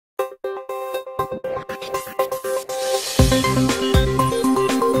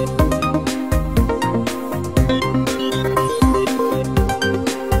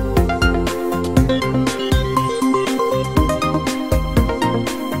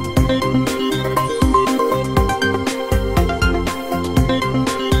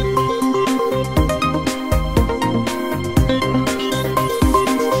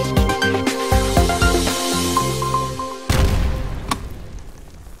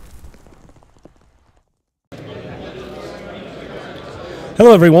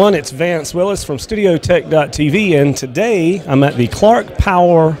Hello everyone, it's Vance Willis from StudioTech.tv, and today I'm at the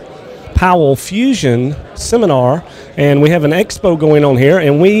ClarkPowell Fusion Seminar, and we have an expo going on here,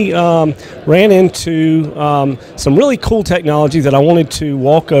 and we ran into some really cool technology that I wanted to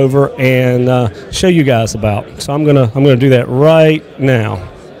walk over and show you guys about. So I'm gonna do that right now.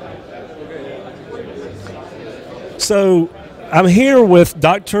 So I'm here with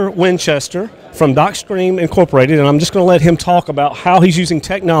Dr. Winchester from DOCSTREAM Incorporated, and I'm just going to let him talk about how he's using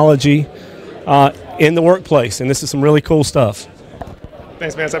technology in the workplace, and this is some really cool stuff.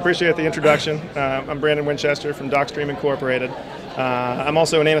 Thanks, Vance. I appreciate the introduction. I'm Brandon Winchester from DOCSTREAM Incorporated. I'm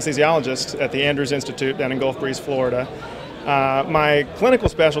also an anesthesiologist at the Andrews Institute down in Gulf Breeze, Florida. My clinical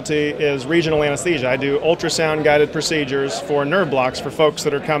specialty is regional anesthesia. I do ultrasound-guided procedures for nerve blocks for folks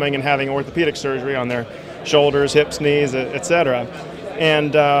that are coming and having orthopedic surgery on their shoulders, hips, knees, etc.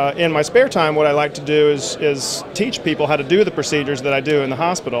 And in my spare time, what I like to do is teach people how to do the procedures that I do in the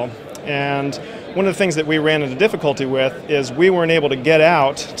hospital. And one of the things that we ran into difficulty with is we weren't able to get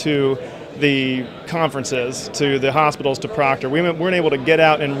out to the conferences, to the hospitals, to Proctor. We weren't able to get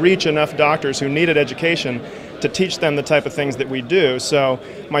out and reach enough doctors who needed education to teach them the type of things that we do. So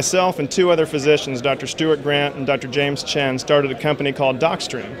myself and two other physicians, Dr. Stuart Grant and Dr. James Chen, started a company called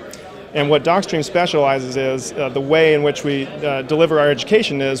DOCSTREAM. And what DOCSTREAM specializes is the way in which we deliver our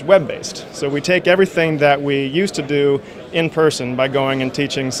education is web-based. So we take everything that we used to do in person by going and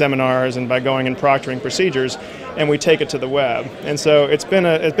teaching seminars and by going and proctoring procedures, and we take it to the web. And so it's been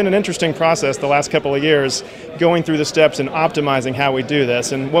an interesting process the last couple of years going through the steps and optimizing how we do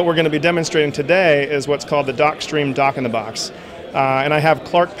this. And what we're going to be demonstrating today is what's called the DOCSTREAM Doc-in-the-Box. And I have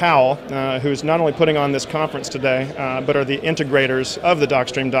ClarkPowell, who's not only putting on this conference today, but are the integrators of the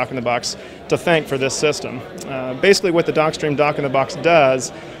DOCSTREAM Doc-in-the-Box, to thank for this system. Basically what the DOCSTREAM Doc-in-the-Box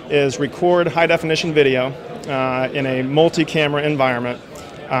does is record high-definition video in a multi-camera environment.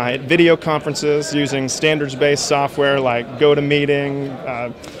 It video conferences using standards-based software like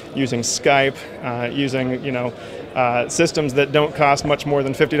GoToMeeting, using Skype, using systems that don't cost much more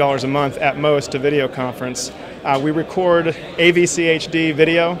than $50 a month at most to video conference. We record AVC HD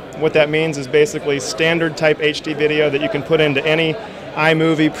video. What that means is basically standard type HD video that you can put into any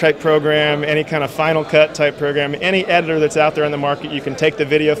iMovie type program, any kind of Final Cut type program, any editor that's out there on the market. You can take the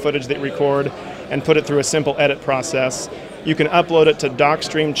video footage that you record and put it through a simple edit process. You can upload it to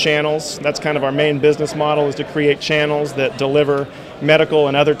DOCSTREAM channels. That's kind of our main business model, is to create channels that deliver medical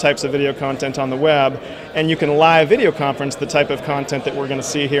and other types of video content on the web. And you can live video conference the type of content that we're going to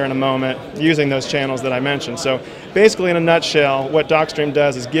see here in a moment using those channels that I mentioned. So basically, in a nutshell, what DOCSTREAM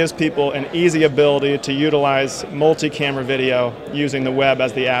does is gives people an easy ability to utilize multi-camera video using the web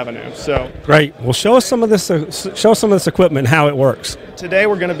as the avenue. So great. Well, show us some of this equipment and how it works. Today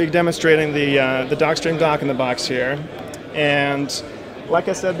we're going to be demonstrating the DOCSTREAM Doc-in-the-Box here. And like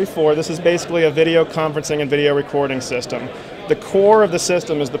I said before, this is basically a video conferencing and video recording system. The core of the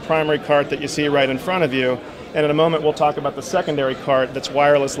system is the primary cart that you see right in front of you, and in a moment we'll talk about the secondary cart that's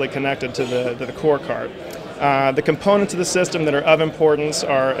wirelessly connected to the core cart. The components of the system that are of importance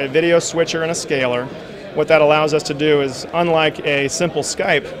are a video switcher and a scaler. What that allows us to do is, unlike a simple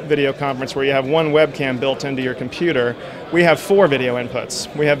Skype video conference where you have one webcam built into your computer, we have 4 video inputs.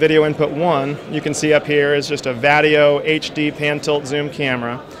 We have video input 1, you can see up here is just a Vadio HD pan tilt zoom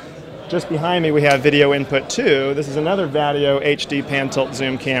camera. Just behind me we have video input 2. This is another Vadio HD pan tilt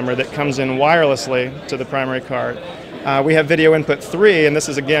zoom camera that comes in wirelessly to the primary cart. We have video input 3, and this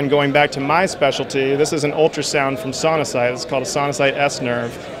is again going back to my specialty. This is an ultrasound from Sonocyte. It's called a Sonocyte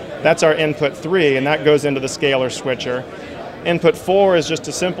S-Nerve. That's our input 3, and that goes into the scaler switcher. Input 4 is just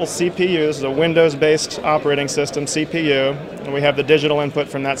a simple CPU. This is a Windows-based operating system CPU, and we have the digital input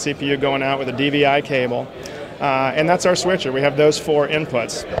from that CPU going out with a DVI cable. And that's our switcher. We have those 4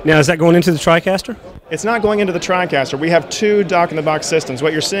 inputs. Now, is that going into the TriCaster? It's not going into the TriCaster. We have 2 dock-in-the-box systems.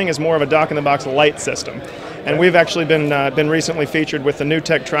 What you're seeing is more of a dock-in-the-box light system. And we've actually been recently featured with the new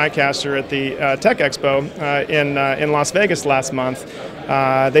Tech TriCaster at the Tech Expo in Las Vegas last month.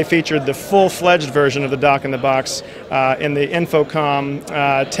 They featured the full-fledged version of the dock-in-the-box in the Infocom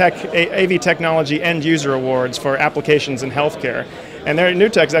AV Technology End User Awards for applications in healthcare. And their new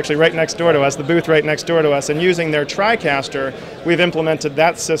tech's actually right next door to us, the booth right next door to us, and using their TriCaster, we've implemented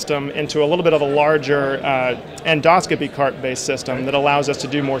that system into a little bit of a larger endoscopy cart-based system that allows us to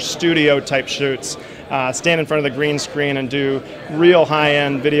do more studio-type shoots, stand in front of the green screen and do real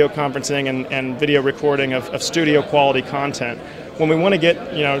high-end video conferencing and video recording of studio-quality content. When we want to get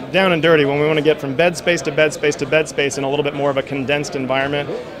down and dirty, when we want to get from bed space to bed space to bed space in a little bit more of a condensed environment,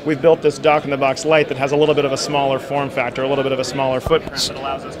 we've built this dock-in-the-box light that has a little bit of a smaller form factor, a little bit of a smaller footprint that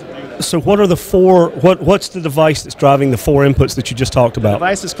allows us to do that. So what are the what's the device that's driving the 4 inputs that you just talked about? The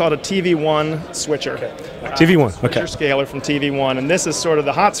device is called a TV1 switcher. Okay. TV1, okay. Switcher scaler from TV1, and this is sort of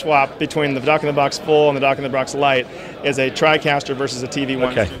the hot swap between the dock-in-the-box full and the dock-in-the-box light, is a TriCaster versus a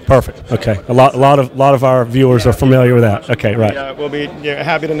TV1. Okay, perfect. Okay, a lot of our viewers are familiar with that. Okay, right. We'll be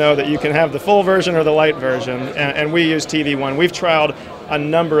happy to know that you can have the full version or the light version, and we use TV1. We've trialed a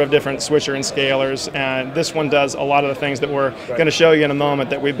number of different switcher and scalers, and this one does a lot of the things that we're going to show you in a moment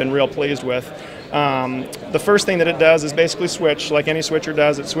that we've been real pleased with. The first thing that it does is basically switch, like any switcher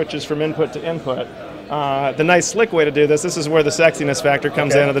does. It switches from input to input. The nice slick way to do this is where the sexiness factor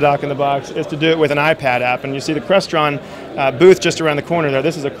comes in of the dock-in-the-box, is to do it with an iPad app. And you see the Crestron booth just around the corner there.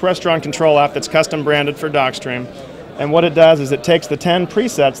 This is a Crestron control app that's custom branded for DOCSTREAM. And what it does is it takes the 10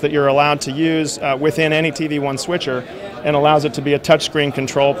 presets that you're allowed to use within any TV1 switcher and allows it to be a touchscreen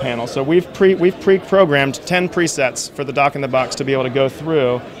control panel. So we've pre-programmed 10 presets for the dock-in-the-box to be able to go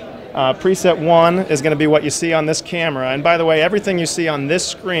through. Preset 1 is going to be what you see on this camera. And by the way, everything you see on this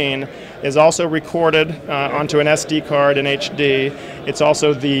screen is also recorded onto an SD card in HD. It's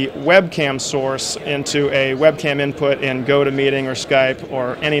also the webcam source into a webcam input in GoToMeeting or Skype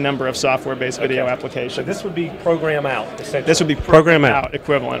or any number of software-based video applications. So this would be program out, essentially. This would be program out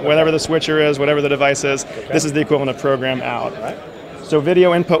equivalent. Whatever the switcher is, whatever the device is, this is the equivalent of program out. Right. So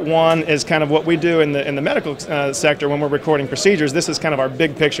video input 1 is kind of what we do in the medical sector when we're recording procedures. This is kind of our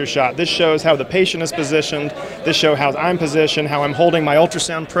big picture shot. This shows how the patient is positioned. This shows how I'm positioned, how I'm holding my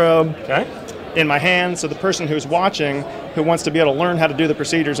ultrasound probe in my hand. So the person who's watching, who wants to be able to learn how to do the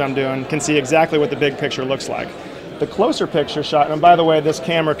procedures I'm doing, can see exactly what the big picture looks like. The closer picture shot, and by the way, this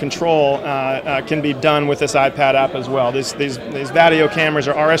camera control can be done with this iPad app as well. These Vadio cameras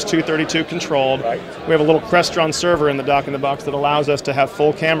are RS-232 controlled. Right. We have a little Crestron server in the dock-in-the-box that allows us to have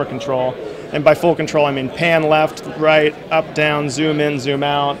full camera control. And by full control, I mean pan left, right, up, down, zoom in, zoom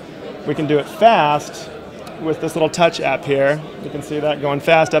out. We can do it fast with this little touch app here. You can see that going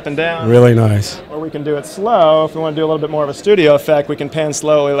fast up and down. Really nice. Or we can do it slow. If we want to do a little bit more of a studio effect, we can pan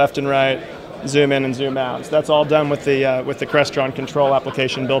slowly left and right, zoom in and zoom out. So that's all done with the Crestron control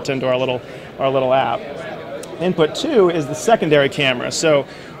application built into our little app. Input 2 is the secondary camera. So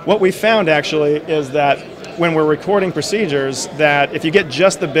what we found actually is that when we're recording procedures, that if you get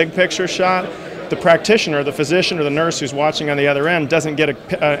just the big picture shot, the practitioner, the physician, or the nurse who's watching on the other end doesn't get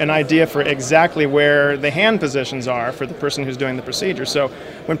an idea for exactly where the hand positions are for the person who's doing the procedure. So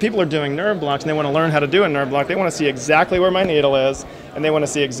when people are doing nerve blocks and they want to learn how to do a nerve block, they want to see exactly where my needle is, and they want to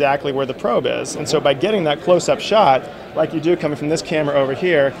see exactly where the probe is. And so by getting that close-up shot, like you do coming from this camera over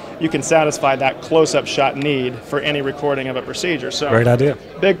here, you can satisfy that close-up shot need for any recording of a procedure. So great idea.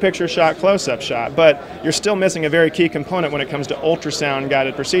 Big picture shot, close-up shot, but you're still missing a very key component when it comes to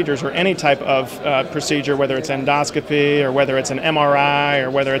ultrasound-guided procedures or any type of procedure, whether it's endoscopy or whether it's an MRI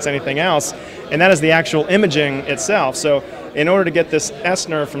or whether it's anything else, and that is the actual imaging itself. So in order to get this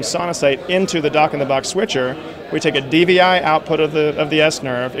S-nerve from sonocyte into the dock-in-the-box switcher, we take a DVI output of the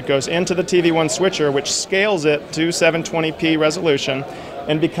S-nerve, it goes into the TV1 switcher, which scales it to 720p resolution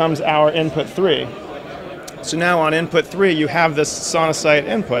and becomes our input 3. So now on input 3, you have this sonocyte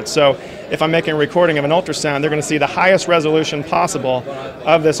input. So if I'm making a recording of an ultrasound, they're going to see the highest resolution possible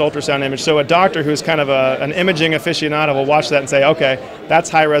of this ultrasound image. So a doctor who's kind of an imaging aficionado will watch that and say, okay, that's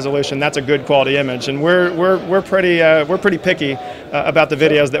high resolution, that's a good quality image. And we're pretty picky about the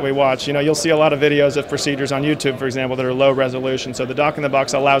videos that we watch. You know, you'll see a lot of videos of procedures on YouTube, for example, that are low resolution. So the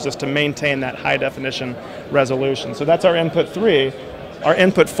dock-in-the-box allows us to maintain that high definition resolution. So that's our input 3. Our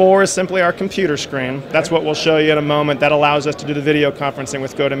input 4 is simply our computer screen. That's what we'll show you in a moment. That allows us to do the video conferencing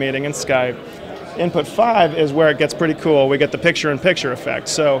with GoToMeeting and Skype. Input 5 is where it gets pretty cool. We get the picture-in-picture effect.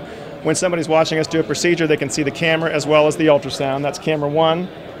 So when somebody's watching us do a procedure, they can see the camera as well as the ultrasound. That's camera 1.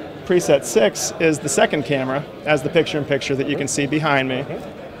 Preset 6 is the second camera as the picture-in-picture that you can see behind me.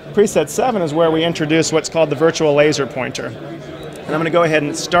 Preset 7 is where we introduce what's called the virtual laser pointer. And I'm going to go ahead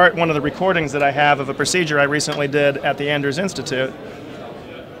and start one of the recordings that I have of a procedure I recently did at the Andrews Institute.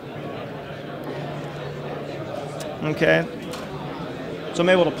 Okay, so I'm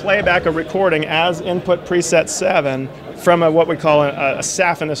able to play back a recording as input preset 7 from what we call a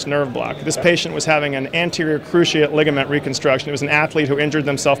saphenous nerve block. This patient was having an anterior cruciate ligament reconstruction. It was an athlete who injured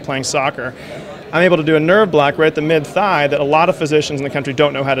themselves playing soccer. I'm able to do a nerve block right at the mid-thigh that a lot of physicians in the country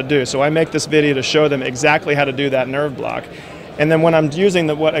don't know how to do. So I make this video to show them exactly how to do that nerve block. And then when I'm using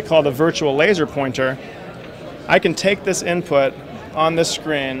what I call the virtual laser pointer, I can take this input on this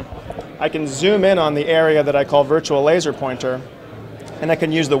screen, I can zoom in on the area that I call virtual laser pointer, and I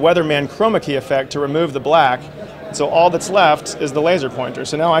can use the Weatherman chroma key effect to remove the black. So all that's left is the laser pointer.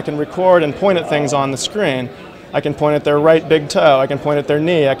 So now I can record and point at things on the screen. I can point at their right big toe, I can point at their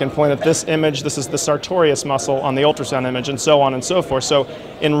knee, I can point at this image, this is the sartorius muscle on the ultrasound image, and so on and so forth. So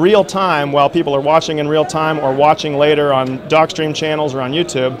in real time, while people are watching in real time or watching later on DOCSTREAM channels or on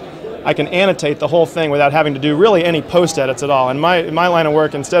YouTube, I can annotate the whole thing without having to do really any post-edits at all. In my line of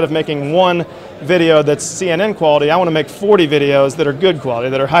work, instead of making one video that's CNN quality, I want to make 40 videos that are good quality,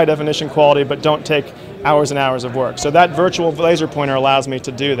 that are high definition quality, but don't take hours and hours of work. So that virtual laser pointer allows me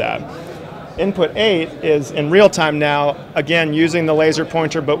to do that. Input 8 is in real time now, again using the laser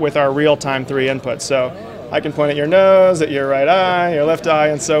pointer, but with our real-time 3 inputs. So I can point at your nose, at your right eye, your left eye,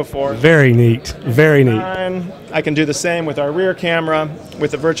 and so forth. Very neat, very neat. I can do the same with our rear camera,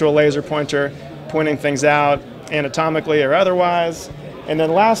 with the virtual laser pointer, pointing things out anatomically or otherwise. And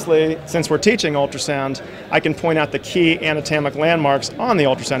then lastly, since we're teaching ultrasound, I can point out the key anatomic landmarks on the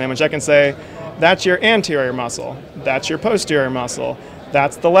ultrasound image. I can say, that's your anterior muscle, that's your posterior muscle,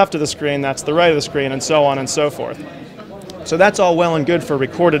 that's the left of the screen, that's the right of the screen, and so on and so forth. So that's all well and good for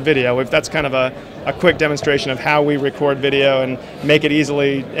recorded video. That's kind of a quick demonstration of how we record video and make it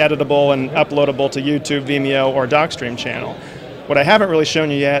easily editable and uploadable to YouTube, Vimeo, or DOCSTREAM channel. What I haven't really shown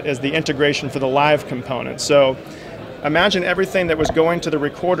you yet is the integration for the live component. So imagine everything that was going to the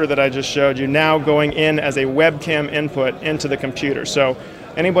recorder that I just showed you now going in as a webcam input into the computer. So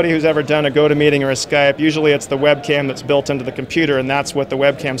anybody who's ever done a GoToMeeting or a Skype, usually it's the webcam that's built into the computer, and that's what the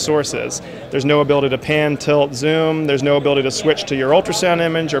webcam source is. There's no ability to pan, tilt, zoom. There's no ability to switch to your ultrasound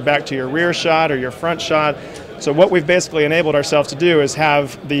image or back to your rear shot or your front shot. So what we've basically enabled ourselves to do is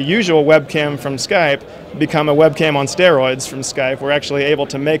have the usual webcam from Skype become a webcam on steroids from Skype. We're actually able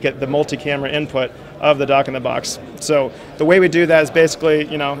to make it the multi-camera input of the doc-in-the-box. So the way we do that is basically,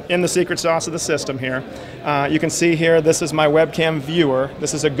 in the secret sauce of the system here. You can see here, this is my webcam viewer.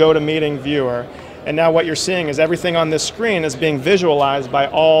 This is a GoToMeeting viewer. And now what you're seeing is everything on this screen is being visualized by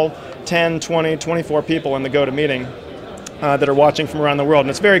all 10, 20, 24 people in the GoToMeeting that are watching from around the world. And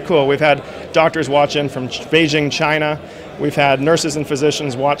it's very cool. We've had doctors watch in from Beijing, China. We've had nurses and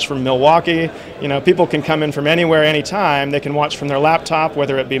physicians watch from Milwaukee. People can come in from anywhere, anytime. They can watch from their laptop,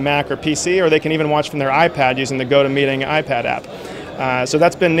 whether it be Mac or PC, or they can even watch from their iPad using the GoToMeeting iPad app. So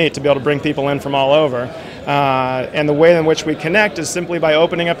that's been neat to be able to bring people in from all over. And the way in which we connect is simply by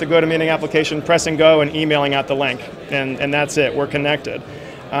opening up the GoToMeeting application, pressing go, and emailing out the link. And that's it. We're connected.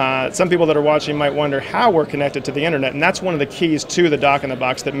 Some people that are watching might wonder how we're connected to the internet, and that's one of the keys to the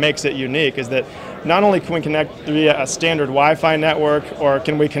doc-in-the-box that makes it unique, is that not only can we connect via a standard Wi-Fi network, or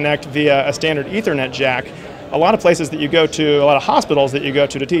can we connect via a standard Ethernet jack. A lot of places that you go to, a lot of hospitals that you go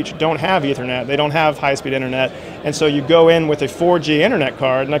to teach don't have Ethernet, they don't have high-speed internet, and so you go in with a 4G internet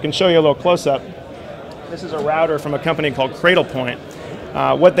card, and I can show you a little close-up. This is a router from a company called Cradlepoint.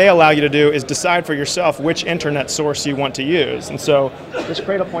 What they allow you to do is decide for yourself which internet source you want to use. And so this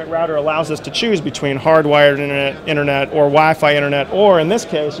Cradlepoint router allows us to choose between hardwired internet or Wi-Fi internet, or in this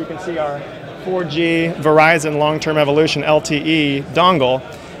case, you can see our 4G Verizon Long-Term Evolution LTE dongle,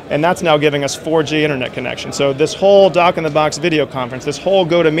 and that's now giving us 4G internet connection. So this whole doc-in-the-box video conference, this whole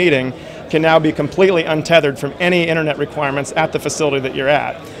GoToMeeting can now be completely untethered from any internet requirements at the facility that you're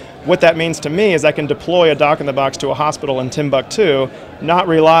at. What that means to me is I can deploy a doc-in-the-box to a hospital in Timbuktu, not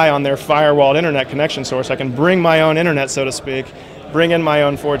rely on their firewalled internet connection source. I can bring my own internet, so to speak, bring in my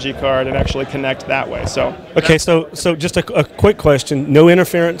own 4G card, and actually connect that way. So okay, so just a quick question. No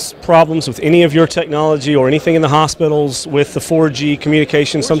interference problems with any of your technology or anything in the hospitals with the 4G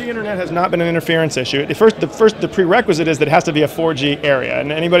communication? 4G internet has not been an interference issue. The prerequisite is that it has to be a 4G area.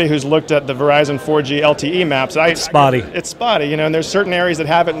 And anybody who's looked at the Verizon 4G LTE maps, it's spotty. It's spotty, and there's certain areas that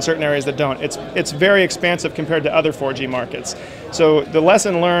have it and certain areas that don't. It's very expansive compared to other 4G markets. So the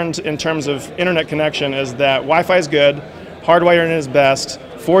lesson learned in terms of internet connection is that Wi-Fi is good, hardwired is best,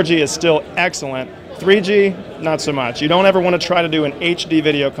 4G is still excellent, 3G, not so much. You don't ever want to try to do an HD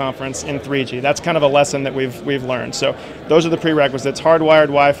video conference in 3G. That's kind of a lesson that we've learned. So those are the prerequisites, hardwired,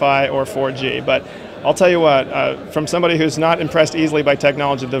 Wi-Fi, or 4G. But I'll tell you what, from somebody who's not impressed easily by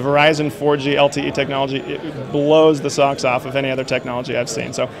technology, the Verizon 4G LTE technology, it blows the socks off of any other technology I've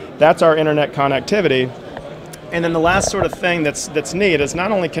seen. So that's our internet connectivity. And then the last sort of thing that's neat is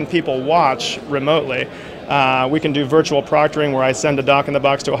not only can people watch remotely, we can do virtual proctoring where I send a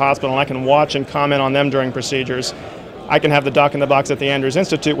doc-in-the-box to a hospital and I can watch and comment on them during procedures. I can have the doc-in-the-box at the Andrews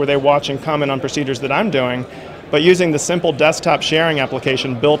Institute where they watch and comment on procedures that I'm doing. But using the simple desktop sharing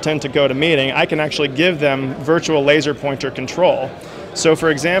application built into GoToMeeting, I can actually give them virtual laser pointer control. So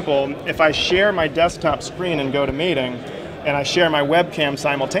for example, if I share my desktop screen in GoToMeeting and I share my webcam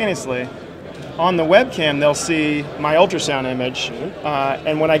simultaneously, on the webcam they'll see my ultrasound image,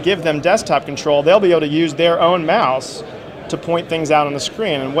 and when I give them desktop control, they'll be able to use their own mouse to point things out on the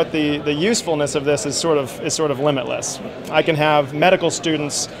screen. And what the usefulness of this is sort of limitless. I can have medical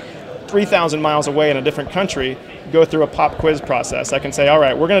students 3,000 miles away in a different country go through a pop quiz process. I can say, all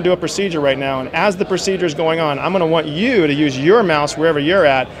right, we're going to do a procedure right now, and as the procedure is going on, I'm going to want you to use your mouse wherever you're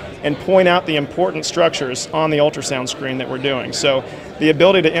at and point out the important structures on the ultrasound screen that we're doing. So the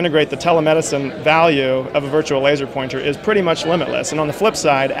ability to integrate the telemedicine value of a virtual laser pointer is pretty much limitless. And on the flip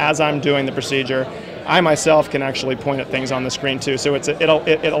side, as I'm doing the procedure, I myself can actually point at things on the screen too. So it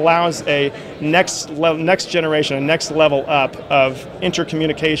allows a next generation, a next level up of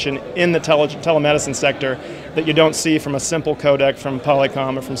intercommunication in the telemedicine sector that you don't see from a simple codec from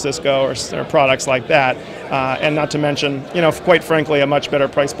Polycom or from Cisco or products like that. And not to mention, quite frankly, a much better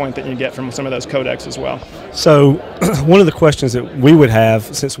price point that you get from some of those codecs as well. So one of the questions that we would have,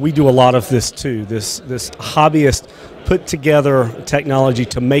 since we do a lot of this too, this hobbyist put together technology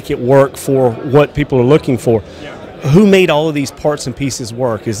to make it work for what people are looking for. Yeah. Who made all of these parts and pieces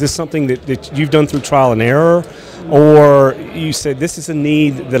work? Is this something that you've done through trial and error, or you said this is a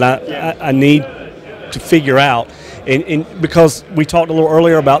need that I need to figure out? And because we talked a little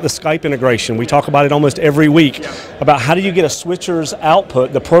earlier about the Skype integration, we talk about it almost every week, about how do you get a switcher's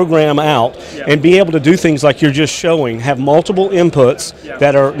output, the program out, and be able to do things like you're just showing, have multiple inputs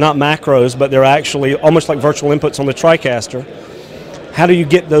that are not macros, but they're actually almost like virtual inputs on the TriCaster. How do you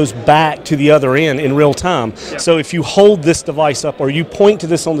get those back to the other end in real time? So if you hold this device up, or you point to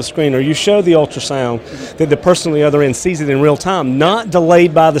this on the screen, or you show the ultrasound, that the person on the other end sees it in real time, not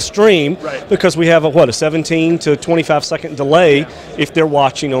delayed by the stream, because we have a 17 to 25 second delay if they're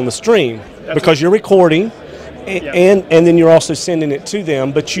watching on the stream, because you're recording, and then you're also sending it to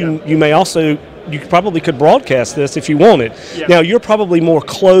them, but you may also, you probably could broadcast this if you wanted. Now, you're probably more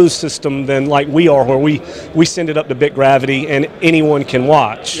closed system than like we are, where we send it up to bit gravity and anyone can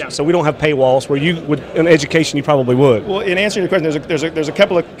watch. So we don't have paywalls, where you would, in education, you probably would. Well, in answering your question, there's a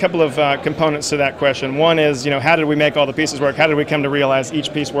couple of components to that question. One is, how did we make all the pieces work? How did we come to realize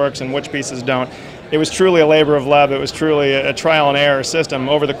each piece works and which pieces don't? It was truly a labor of love. It was truly a trial and error system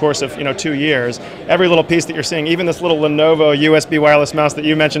over the course of 2 years. Every little piece that you're seeing, even this little Lenovo USB wireless mouse that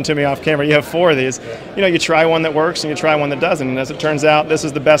you mentioned to me off camera, you have 4 of these. You try one that works and you try one that doesn't. And as it turns out, this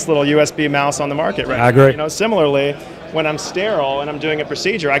is the best little USB mouse on the market right now. I agree. Similarly, when I'm sterile and I'm doing a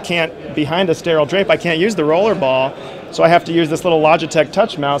procedure, I can't, behind a sterile drape, I can't use the roller ball. So I have to use this little Logitech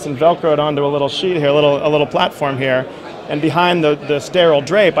touch mouse and Velcro it onto a little sheet here, a little platform here. And behind the sterile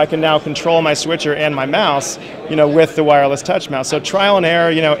drape, I can now control my switcher and my mouse, with the wireless touch mouse. So trial and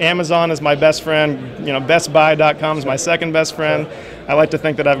error, Amazon is my best friend, BestBuy.com is my second best friend. I like to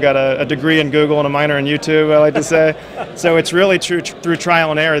think that I've got a degree in Google and a minor in YouTube, I like to say. So it's really through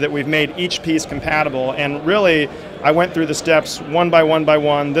trial and error that we've made each piece compatible. And really, I went through the steps one by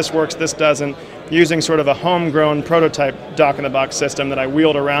one. This works, this doesn't, using sort of a homegrown prototype dock-in-the-box system that I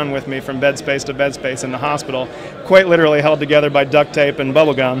wheeled around with me from bed space to bed space in the hospital, quite literally held together by duct tape and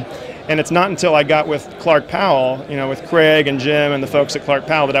bubble gum. And it's not until I got with ClarkPowell, with Craig and Jim and the folks at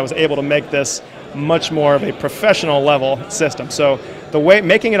ClarkPowell, that I was able to make this much more of a professional level system. So the way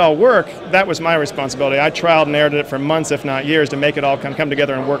making it all work, that was my responsibility. I trialed and errored it for months, if not years, to make it all come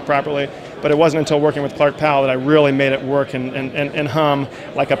together and work properly. But it wasn't until working with ClarkPowell that I really made it work and hum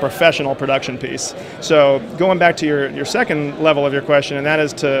like a professional production piece. So going back to your second level of your question, and that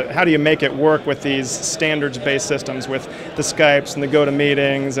is to how do you make it work with these standards-based systems, with the Skypes and the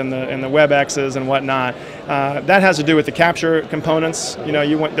GoToMeetings and the WebExes and whatnot. That has to do with the capture components.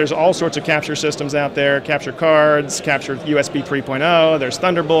 There's all sorts of capture systems out there, capture cards, capture USB 3.0, there's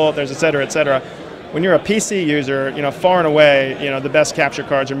Thunderbolt, there's et cetera, et cetera. When you're a PC user, far and away, the best capture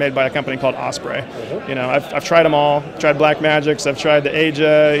cards are made by a company called Osprey. I've tried them all. I've tried Blackmagic's. I've tried the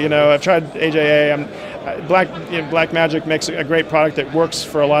AJA. I've tried AJA. Blackmagic makes a great product that works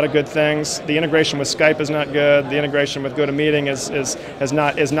for a lot of good things. The integration with Skype is not good. The integration with GoToMeeting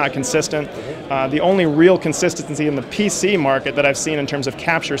is not consistent. The only real consistency in the PC market that I've seen in terms of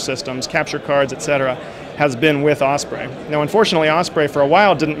capture systems, capture cards, etc., has been with Osprey. Now, unfortunately, Osprey for a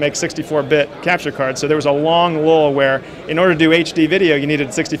while didn't make 64-bit capture cards, so there was a long lull where in order to do HD video, you needed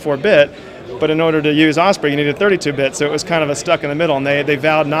 64-bit, but in order to use Osprey, you needed 32-bit, so it was kind of a stuck in the middle, and they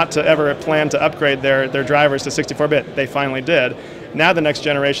vowed not to ever plan to upgrade their drivers to 64-bit. They finally did. Now the next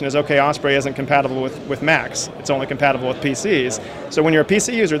generation is, okay, Osprey isn't compatible with Macs. It's only compatible with PCs. So when you're a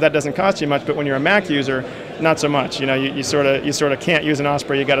PC user, that doesn't cost you much, but when you're a Mac user, not so much. You sort of can't use an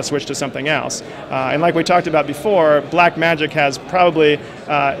Osprey. You got to switch to something else. And like we talked about before, Blackmagic has probably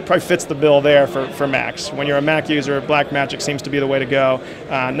fits the bill there for Macs. When you're a Mac user, Blackmagic seems to be the way to go.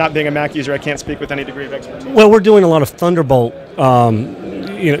 Not being a Mac user, I can't speak with any degree of expertise. Well, we're doing a lot of Thunderbolt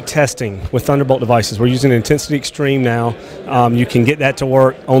testing with Thunderbolt devices. We're using Intensity Extreme now. You can get that to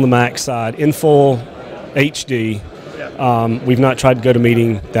work on the Mac side in full HD. We've not tried to go to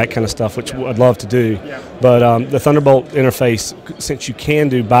meeting, that kind of stuff, which I'd love to do. But the Thunderbolt interface, since you can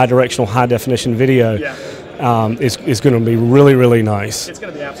do bidirectional high-definition video, is going to be really, really nice. It's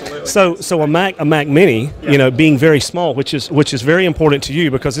going to be absolutely. So a Mac Mini, being very small, which is very important to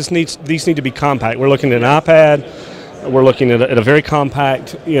you because these need to be compact. We're looking at an iPad. We're looking at a very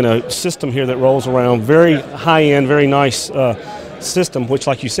compact, system here that rolls around. Very high-end, very nice system, which,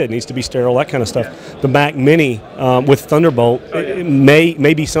 like you said, needs to be sterile, that kind of stuff. The Mac Mini with Thunderbolt it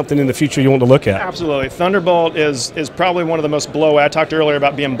may be something in the future you want to look at. Absolutely. Thunderbolt is probably one of the most I talked earlier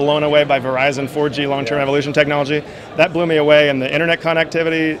about being blown away by Verizon 4G long-term evolution technology. That blew me away in the internet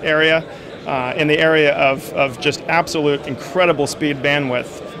connectivity area, in the area of just absolute incredible speed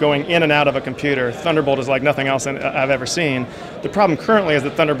bandwidth going in and out of a computer. Thunderbolt is like nothing else I've ever seen. The problem currently is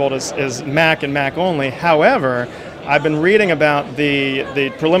that Thunderbolt is Mac and Mac only. However, I've been reading about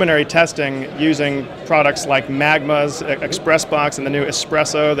the preliminary testing using products like Magma's ExpressBox and the new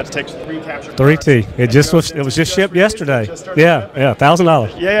Espresso that takes 3 capture 3T. It was just shipped yesterday. Yeah,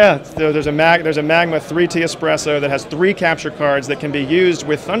 $1,000. Yeah. So there's a Magma 3T Espresso that has 3 capture cards that can be used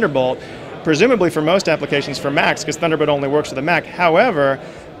with Thunderbolt, presumably for most applications for Macs, because Thunderbolt only works with a Mac. However,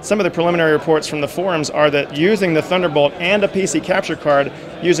 some of the preliminary reports from the forums are that using the Thunderbolt and a PC capture card,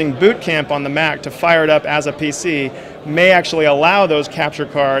 using Boot Camp on the Mac to fire it up as a PC, may actually allow those capture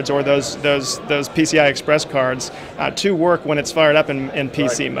cards or those PCI Express cards to work when it's fired up in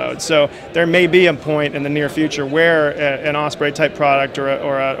PC mode. So there may be a point in the near future where an Osprey type product or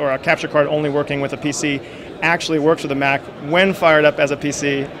a capture card only working with a PC actually works with a Mac when fired up as a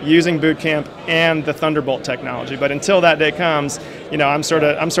PC using Boot Camp and the Thunderbolt technology. But until that day comes, I'm sort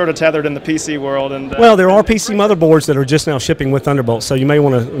of tethered in the PC world. And well, there are PC motherboards that are just now shipping with Thunderbolt, so you may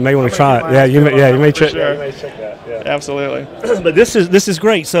want to try it. You may check. Sure. You may check that. Yeah. Absolutely. But this is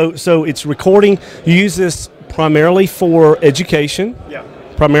great. So it's recording. You use this primarily for education. Yeah.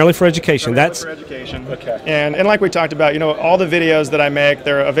 Primarily for education. That's for education. Okay. And like we talked about, all the videos that I make,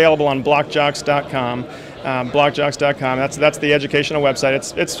 they're available on BLOCKJOCKS.com. BLOCKJOCKS.com. That's the educational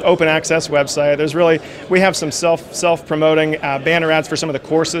website. It's open access website. We have some self-promoting banner ads for some of the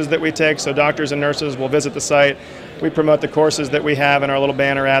courses that we take. So doctors and nurses will visit the site. We promote the courses that we have in our little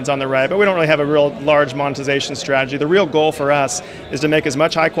banner ads on the right, but we don't really have a real large monetization strategy. The real goal for us is to make as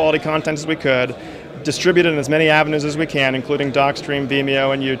much high-quality content as we could, distribute it in as many avenues as we can, including DocStream,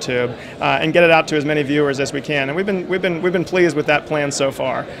 Vimeo, and YouTube, and get it out to as many viewers as we can. And we've been pleased with that plan so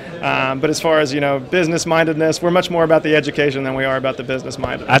far. But as far as business-mindedness, we're much more about the education than we are about the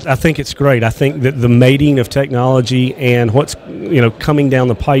business-mindedness. I think it's great. I think that the mating of technology and what's coming down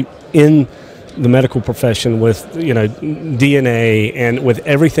the pipe in the medical profession with DNA and with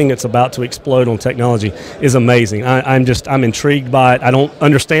everything that's about to explode on technology is amazing. I'm intrigued by it. I don't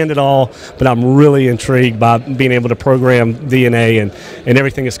understand it all, but I'm really intrigued by being able to program DNA and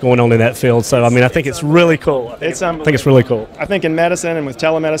everything that's going on in that field. So I think it's really cool. I think it's really cool. I think in medicine and with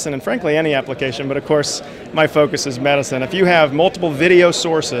telemedicine and frankly any application, but of course my focus is medicine. If you have multiple video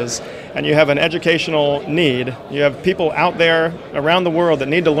sources and you have an educational need, you have people out there around the world that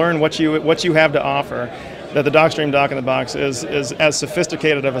need to learn what you have to offer, that the DOCSTREAM Doc-in-the-Box is as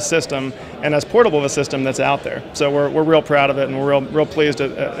sophisticated of a system and as portable of a system that's out there. So we're real proud of it, and we're real pleased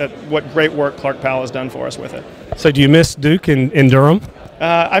at what great work ClarkPowell has done for us with it. So do you miss Duke in Durham?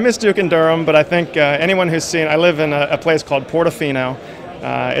 I miss Duke in Durham, but I think anyone who's seen, I live in a place called Portofino.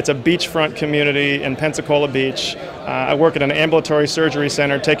 It's a beachfront community in Pensacola Beach. I work at an ambulatory surgery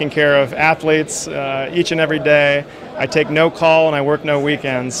center taking care of athletes each and every day. I take no call and I work no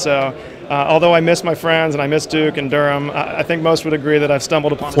weekends. So although I miss my friends and I miss Duke and Durham, I think most would agree that I've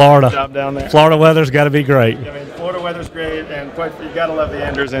stumbled upon Florida. a job down there. Florida weather's got to be great. Florida weather's great, and you got to love the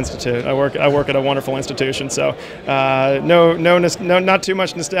Andrews Institute. I work at a wonderful institution, so not too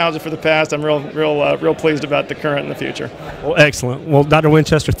much nostalgia for the past. I'm real pleased about the current and the future. Well, excellent. Well, Dr.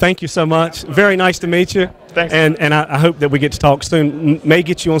 Winchester, thank you so much. Very nice to meet you. Thanks. And I hope that we get to talk soon. May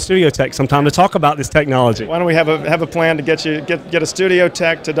get you on Studio Tech sometime to talk about this technology. Why don't we have a plan to get a Studio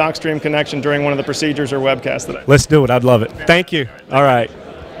Tech to DocStream connection during one of the procedures or webcasts today? Let's do it. I'd love it. Thank you. All right.